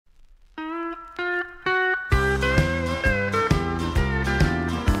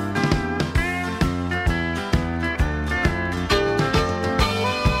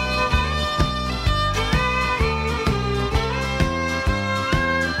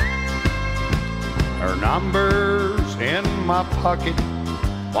Her number's in my pocket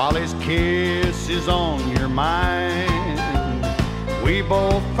while his kiss is on your mind. We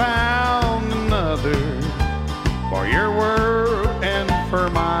both found another for your world and for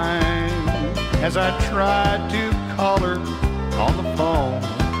mine. As I tried to call her on the phone,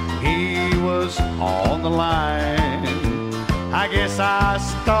 he was on the line. I guess I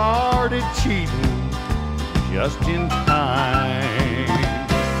started cheating just in time.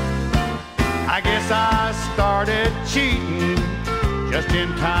 I guess I started cheating just in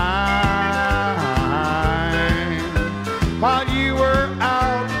time. While you were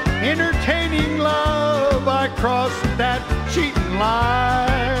out entertaining love, I crossed that cheating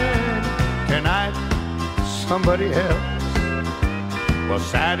line. Tonight, somebody else will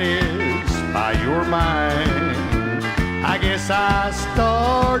satisfy your mind. I guess I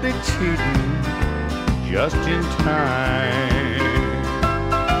started cheating just in time.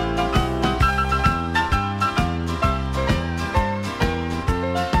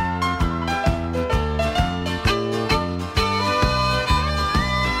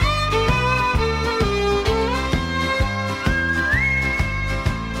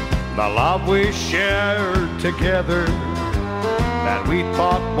 The love we shared together that we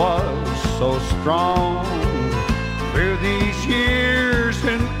thought was so strong, through these years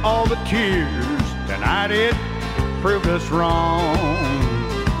and all the tears, tonight it proved us wrong.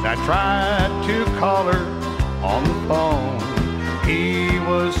 I tried to call her on the phone, he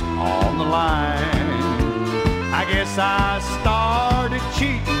was on the line. I guess I started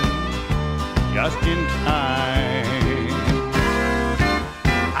cheating just in time.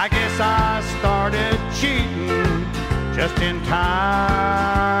 I guess I started cheating just in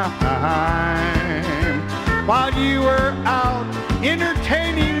time. While you were out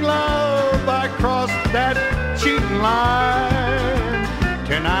entertaining love, I crossed that cheating line.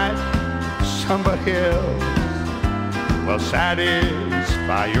 Tonight, somebody else will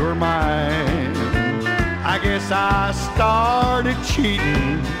satisfy your mind. I guess I started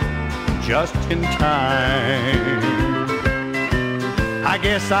cheating just in time. I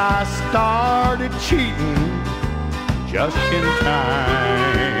guess I started cheating just in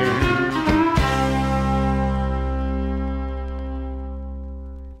time.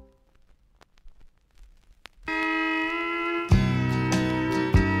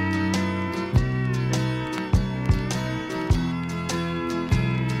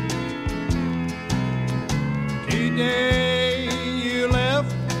 Today you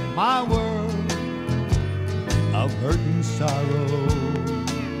left my world of hurt and sorrow.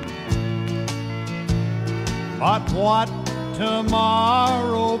 But what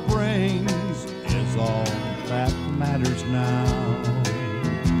tomorrow brings is all that matters now.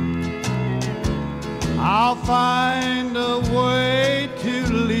 I'll find a way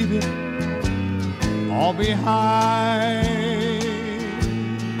to leave it all behind.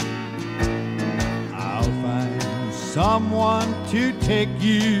 I'll find someone to take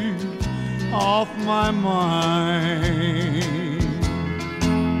you off my mind.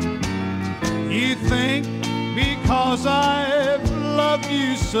 You think because I've loved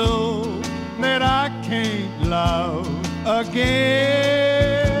you so that I can't love again.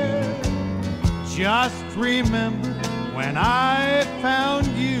 Just remember when I found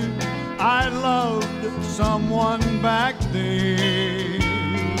you, I loved someone back then.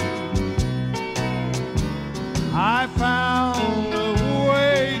 I found a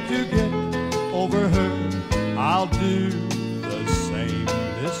way to get over her. I'll do the same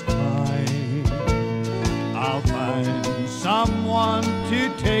this time. I'll find someone to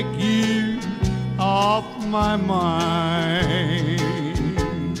take you off my mind.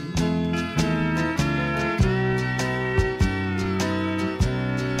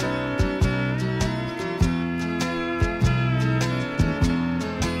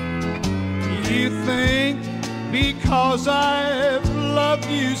 You think because I've loved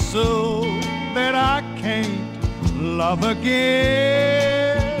you so that I can't love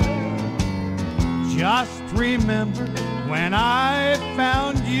again. Just remember when I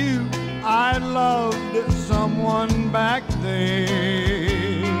found you, I loved someone back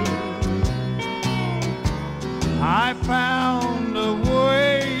then. I found a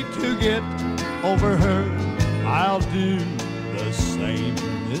way to get over her. I'll do the same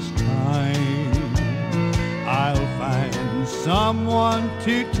this time. I'll find someone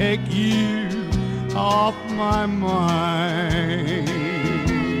to take you off my mind.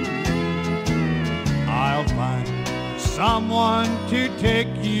 I'll find someone to take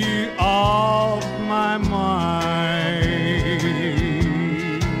you off my mind.